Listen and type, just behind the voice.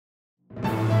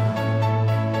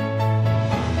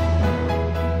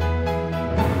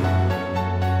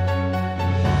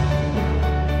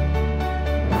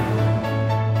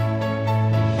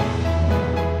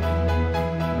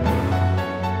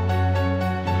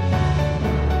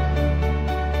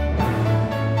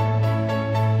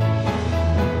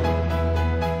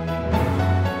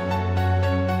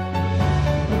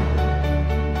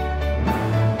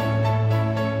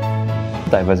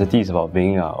Diversity is about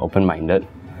being open-minded,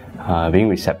 being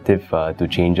receptive to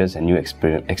changes and new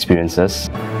experiences.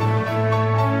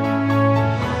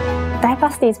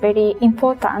 Diversity is very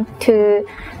important to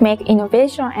make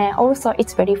innovation, and also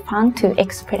it's very fun to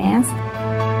experience.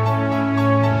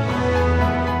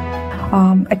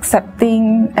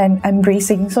 Accepting and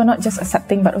embracing, so not just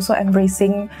accepting but also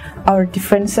embracing our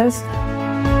differences.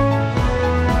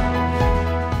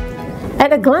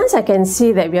 At a glance, I can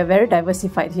see that we are very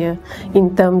diversified here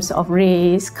in terms of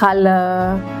race,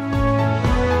 color.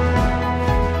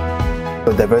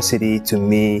 Diversity to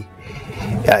me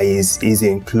is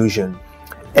inclusion.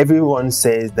 Everyone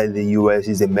says that the US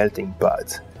is a melting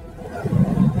pot.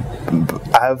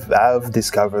 I've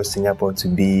discovered Singapore to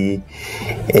be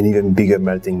an even bigger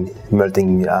melting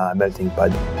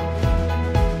pot.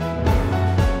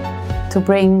 To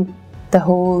bring the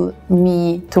whole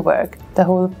me to work, the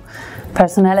whole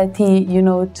personality, you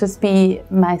know, just be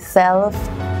myself.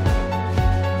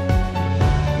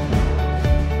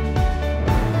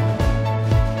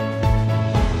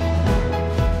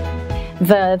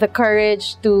 The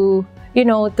courage to, you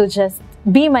know, to just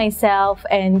be myself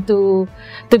and to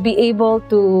be able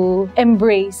to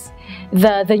embrace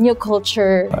the new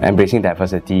culture. Embracing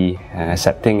diversity,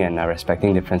 accepting and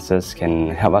respecting differences can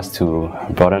help us to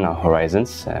broaden our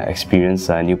horizons, experience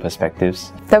new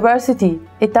perspectives. Diversity,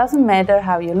 it doesn't matter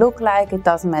how you look like, it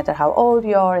doesn't matter how old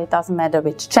you are, it doesn't matter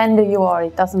which gender you are,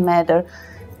 it doesn't matter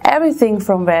everything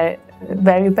from where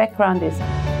your background is.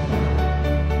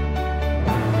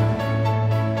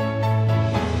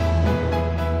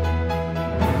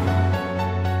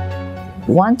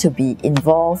 Want to be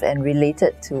involved and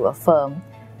related to a firm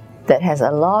that has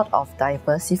a lot of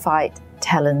diversified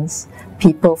talents,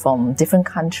 people from different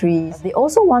countries. They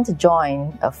also want to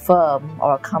join a firm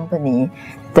or a company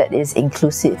that is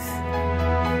inclusive.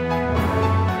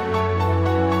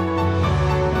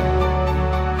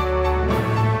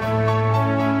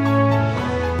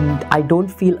 I don't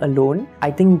feel alone.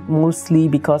 I think mostly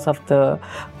because of the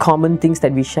common things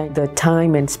that we share, the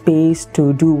time and space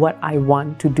to do what I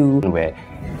want to do. Where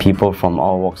people from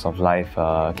all walks of life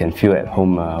can feel at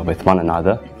home with one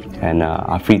another and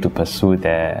are free to pursue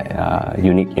their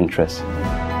unique interests.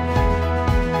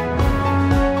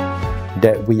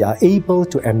 That we are able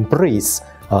to embrace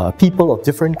people of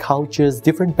different cultures,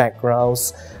 different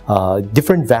backgrounds,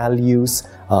 different values,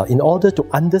 in order to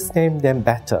understand them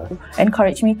better.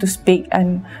 Encourage me to speak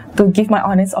and to give my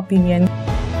honest opinion.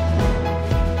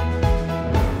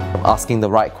 Asking the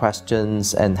right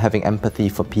questions and having empathy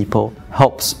for people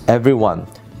helps everyone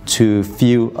to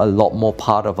feel a lot more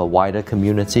part of a wider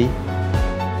community.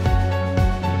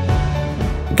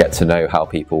 Get to know how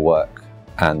people work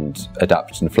and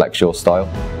adapt and flex your style.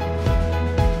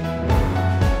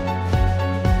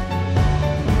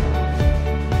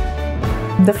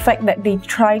 The fact that they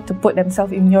try to put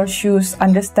themselves in your shoes,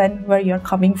 understand where you're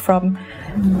coming from,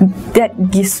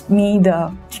 that gives me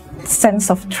the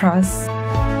sense of trust.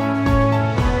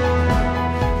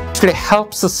 It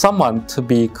helps someone to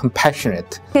be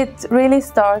compassionate. It really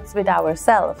starts with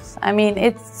ourselves. I mean,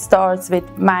 it starts with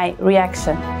my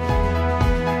reaction.